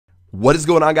What is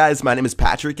going on, guys? My name is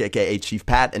Patrick, aka Chief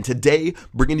Pat, and today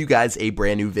bringing you guys a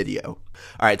brand new video.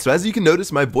 Alright, so as you can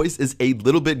notice, my voice is a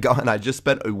little bit gone. I just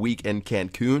spent a week in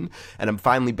Cancun, and I'm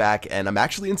finally back, and I'm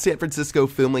actually in San Francisco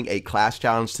filming a class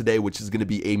challenge today, which is going to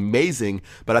be amazing,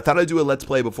 but I thought I'd do a let's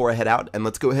play before I head out, and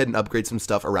let's go ahead and upgrade some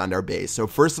stuff around our base. So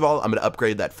first of all, I'm going to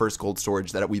upgrade that first gold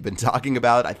storage that we've been talking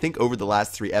about. I think over the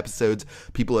last 3 episodes,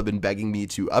 people have been begging me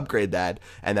to upgrade that,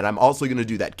 and then I'm also going to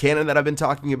do that cannon that I've been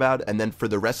talking about, and then for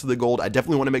the rest of the gold, I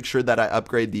definitely want to make sure that I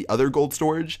upgrade the other gold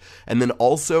storage, and then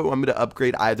also I'm going to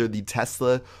upgrade either the Tesla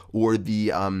or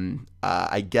the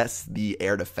I guess the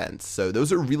air defense. So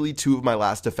those are really 2 of my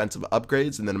last defensive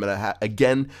upgrades, and then I'm gonna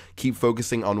again keep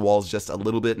focusing on walls just a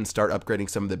little bit and start upgrading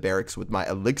some of the barracks with my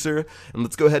elixir. And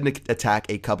let's go ahead and attack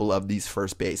a couple of these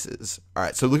first bases. All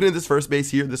right, so looking at this first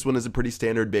base here, this one is a pretty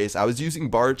standard base. I was using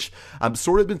Barch. I've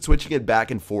sort of been switching it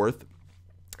back and forth.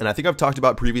 And I think I've talked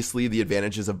about previously the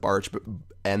advantages of Barch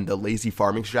and the lazy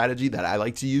farming strategy that I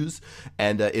like to use.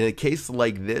 And in a case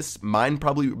like this, mine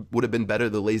probably would have been better,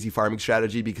 the lazy farming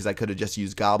strategy, because I could have just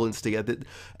used goblins to get it.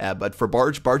 But for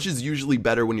Barch is usually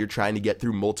better when you're trying to get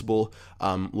through multiple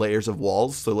layers of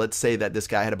walls. So let's say that this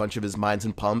guy had a bunch of his mines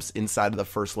and pumps inside of the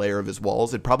first layer of his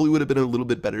walls. It probably would have been a little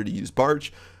bit better to use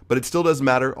Barch, but it still doesn't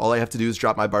matter. All I have to do is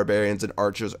drop my barbarians and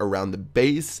archers around the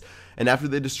base. And after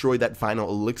they destroy that final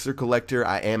elixir collector,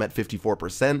 I am at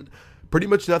 54%. Pretty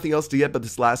much nothing else to get but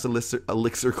this last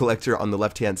elixir collector on the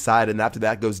left-hand side, and after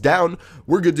that goes down,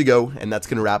 we're good to go, and that's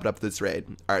going to wrap it up this raid.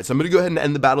 Alright, so I'm going to go ahead and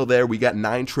end the battle there. We got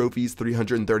 9 trophies,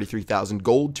 333,000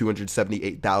 gold,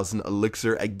 278,000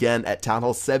 elixir. Again, at Town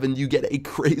Hall 7, you get a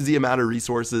crazy amount of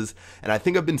resources, and I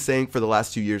think I've been saying for the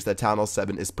last 2 years that Town Hall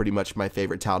 7 is pretty much my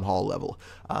favorite Town Hall level.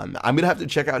 I'm going to have to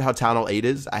check out how Town Hall 8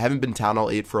 is. I haven't been Town Hall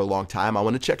 8 for a long time. I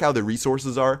want to check how the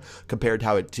resources are compared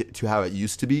to how it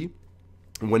used to be,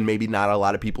 when maybe not a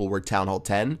lot of people were Town Hall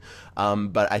 10,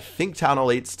 but I think Town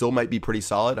Hall 8 still might be pretty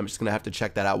solid. I'm just going to have to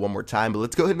check that out one more time, but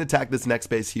let's go ahead and attack this next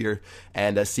base here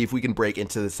and see if we can break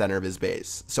into the center of his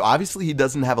base. So obviously he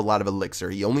doesn't have a lot of elixir.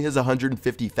 He only has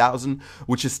 150,000,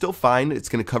 which is still fine. It's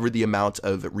going to cover the amount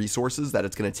of resources that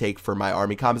it's going to take for my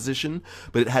army composition,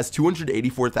 but it has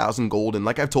 284,000 gold, and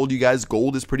like I've told you guys,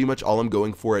 gold is pretty much all I'm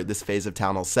going for at this phase of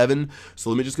Town Hall 7,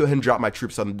 so let me just go ahead and drop my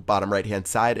troops on the bottom right-hand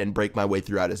side and break my way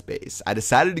throughout his base. I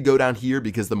decided to go down here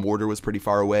because the mortar was pretty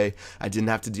far away. I didn't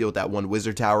have to deal with that one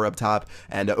wizard tower up top,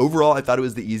 and overall I thought it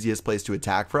was the easiest place to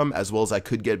attack from, as well as I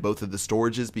could get both of the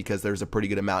storages because there's a pretty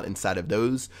good amount inside of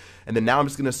those. And then now I'm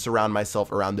just going to surround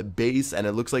myself around the base, and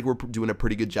it looks like we're doing a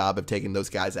pretty good job of taking those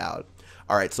guys out.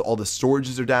 Alright, so all the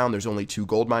storages are down. There's only 2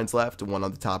 gold mines left, one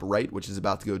on the top right, which is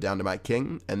about to go down to my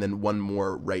king, and then one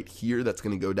more right here that's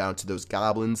going to go down to those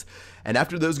goblins. And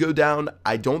after those go down,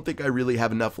 I don't think I really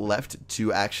have enough left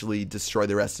to actually destroy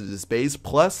the rest of this base.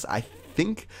 Plus, I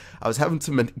think I was having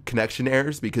some connection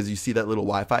errors because you see that little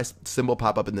Wi-Fi symbol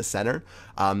pop up in the center.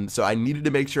 So I needed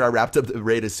to make sure I wrapped up the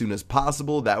raid as soon as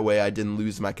possible. That way I didn't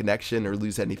lose my connection or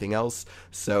lose anything else.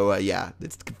 So yeah,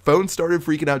 its phone started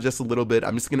freaking out just a little bit.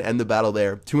 I'm just going to end the battle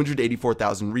there.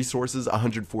 284,000 resources,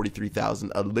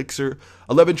 143,000 elixir,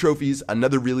 11 trophies,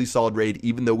 another really solid raid.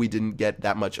 Even though we didn't get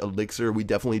that much elixir, we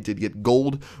definitely did get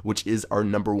gold, which is our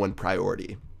 #1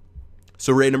 priority.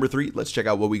 So raid number 3, let's check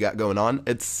out what we got going on.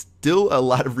 It's still a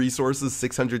lot of resources,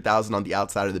 600,000 on the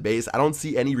outside of the base. I don't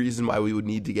see any reason why we would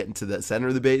need to get into the center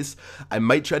of the base. I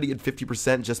might try to get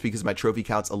 50% just because my trophy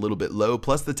count's a little bit low.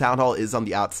 Plus the town hall is on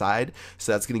the outside,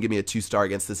 so that's going to give me a 2-star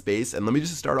against this base. And let me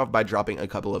just start off by dropping a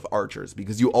couple of archers,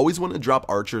 because you always want to drop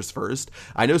archers first.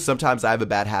 I know sometimes I have a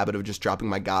bad habit of just dropping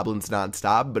my goblins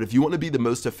non-stop, but if you want to be the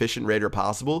most efficient raider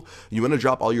possible, you want to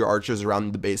drop all your archers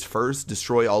around the base first,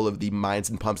 destroy all of the mines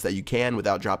and pumps that you can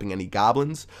without dropping any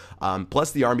goblins,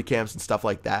 plus the army camps and stuff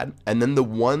like that. And then the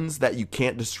ones that you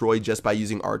can't destroy just by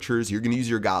using archers, you're going to use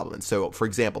your goblins. So for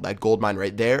example, that gold mine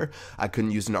right there, I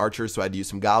couldn't use an archer, so I had to use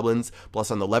some goblins.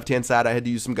 Plus on the left hand side, I had to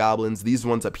use some goblins. These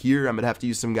ones up here, I'm going to have to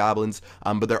use some goblins.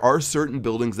 But there are certain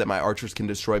buildings that my archers can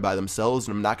destroy by themselves,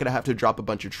 and I'm not going to have to drop a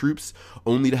bunch of troops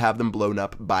only to have them blown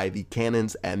up by the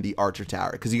cannons and the archer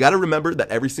tower. Because you got to remember that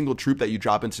every single troop that you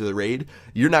drop into the raid,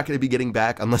 you're not going to be getting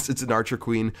back unless it's an archer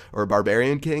queen or a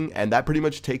barbarian king, and that pretty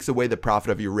much takes away the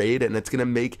profit of your raid, and it's going to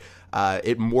make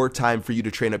it more time for you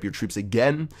to train up your troops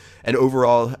again, and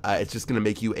overall it's just going to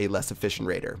make you a less efficient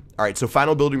raider. Alright, so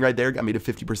final building right there got me to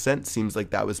 50%. Seems like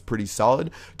that was pretty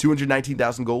solid.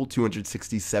 219,000 gold,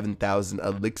 267,000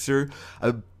 elixir,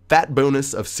 a fat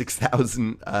bonus of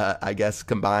 6,000 I guess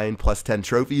combined, plus 10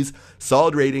 trophies.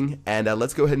 Solid rating, and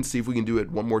let's go ahead and see if we can do it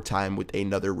one more time with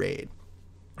another raid.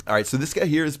 All right, so this guy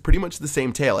here is pretty much the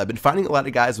same tale. I've been finding a lot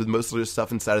of guys with most of their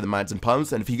stuff inside of the mines and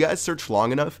pumps, and if you guys search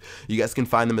long enough, you guys can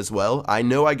find them as well. I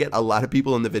know I get a lot of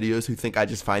people in the videos who think I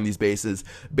just find these bases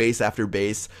base after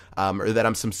base, or that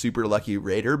I'm some super lucky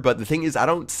raider, but the thing is I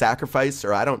don't sacrifice,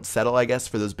 or I don't settle, I guess,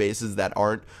 for those bases that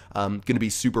aren't going to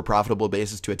be super profitable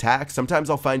bases to attack.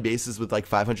 Sometimes I'll find bases with like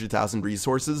 500,000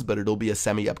 resources, but it'll be a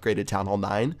semi-upgraded Town Hall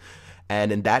 9.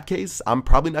 And in that case, I'm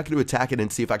probably not going to attack it and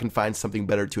see if I can find something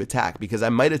better to attack, because I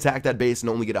might attack that base and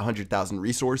only get 100,000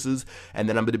 resources, and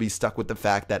then I'm going to be stuck with the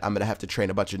fact that I'm going to have to train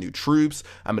a bunch of new troops,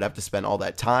 I'm going to have to spend all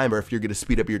that time, or if you're going to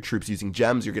speed up your troops using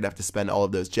gems, you're going to have to spend all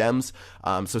of those gems.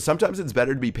 So sometimes it's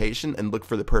better to be patient and look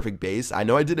for the perfect base. I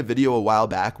know I did a video a while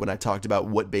back when I talked about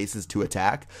what bases to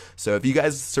attack, so if you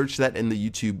guys search that in the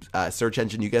YouTube search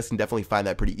engine, you guys can definitely find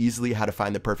that pretty easily, how to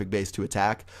find the perfect base to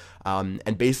attack.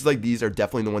 And bases like these are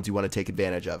definitely the ones you want to take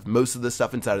advantage of. Most of the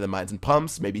stuff inside of the mines and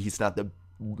pumps, maybe he's not the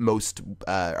most,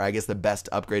 or I guess the best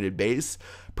upgraded base.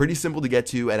 Pretty simple to get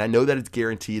to, and I know that it's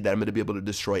guaranteed that I'm going to be able to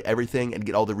destroy everything and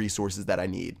get all the resources that I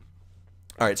need.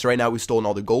 Alright, so right now we've stolen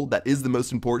all the gold. That is the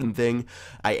most important thing.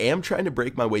 I am trying to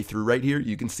break my way through right here.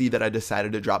 You can see that I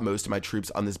decided to drop most of my troops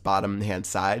on this bottom hand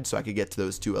side so I could get to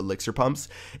those 2 elixir pumps.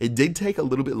 It did take a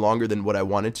little bit longer than what I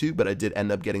wanted to, but I did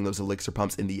end up getting those elixir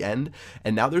pumps in the end.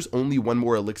 And now there's only one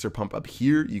more elixir pump up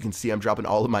here. You can see I'm dropping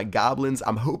all of my goblins.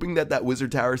 I'm hoping that that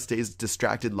wizard tower stays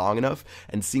distracted long enough,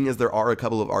 and seeing as there are a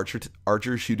couple of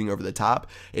archers shooting over the top,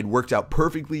 it worked out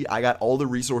perfectly. I got all the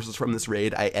resources from this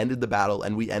raid. I ended the battle,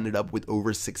 and we ended up with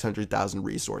over 600,000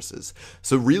 resources.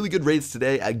 So really good raids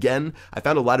today. Again, I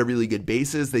found a lot of really good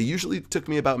bases. They usually took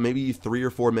me about maybe 3 or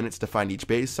 4 minutes to find each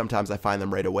base. Sometimes I find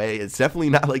them right away. It's definitely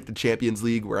not like the Champions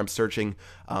League where I'm searching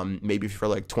maybe for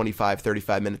like 25,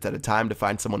 35 minutes at a time to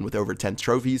find someone with over 10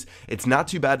 trophies. It's not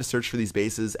too bad to search for these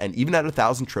bases, and even at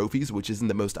 1,000 trophies, which isn't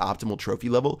the most optimal trophy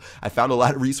level, I found a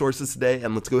lot of resources today,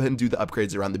 and let's go ahead and do the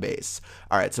upgrades around the base.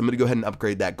 Alright, so I'm going to go ahead and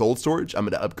upgrade that gold storage. I'm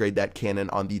going to upgrade that cannon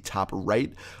on the top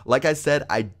right. Like I said,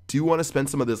 I do want to spend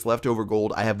some of this leftover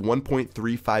gold. I have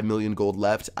 1.35 million gold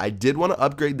left. I did want to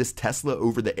upgrade this Tesla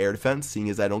over the air defense, seeing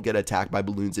as I don't get attacked by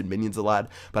balloons and minions a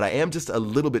lot, but I am just a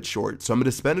little bit short, so I'm going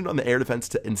to spend it on the air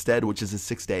defense instead, which is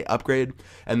a 6-day upgrade.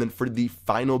 And then for the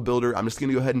final builder, I'm just going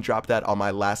to go ahead and drop that on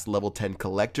my last level 10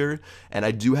 collector, and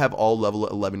I do have all level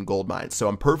 11 gold mines, so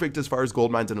I'm perfect as far as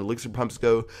gold mines and elixir pumps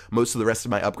go. Most of the rest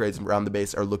of my upgrades around the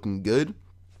base are looking good.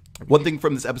 One thing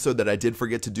from this episode that I did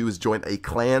forget to do is join a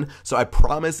clan. So I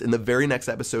promise in the very next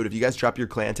episode, if you guys drop your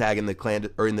clan tag in the clan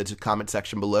or in the comment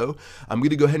section below, I'm going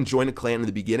to go ahead and join a clan in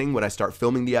the beginning. When I start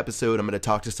filming the episode, I'm going to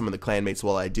talk to some of the clanmates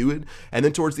while I do it. And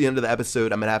then towards the end of the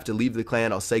episode, I'm going to have to leave the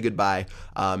clan. I'll say goodbye.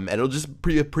 And it'll just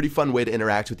be a pretty fun way to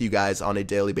interact with you guys on a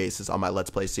daily basis on my Let's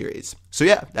Play series. So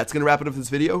yeah, that's going to wrap it up for this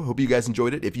video. Hope you guys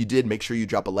enjoyed it. If you did, make sure you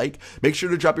drop a like. Make sure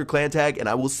to drop your clan tag, and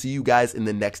I will see you guys in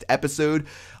the next episode.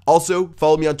 Also,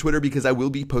 follow me on Twitter because I will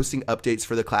be posting updates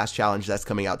for the class challenge that's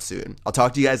coming out soon. I'll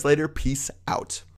talk to you guys later. Peace out.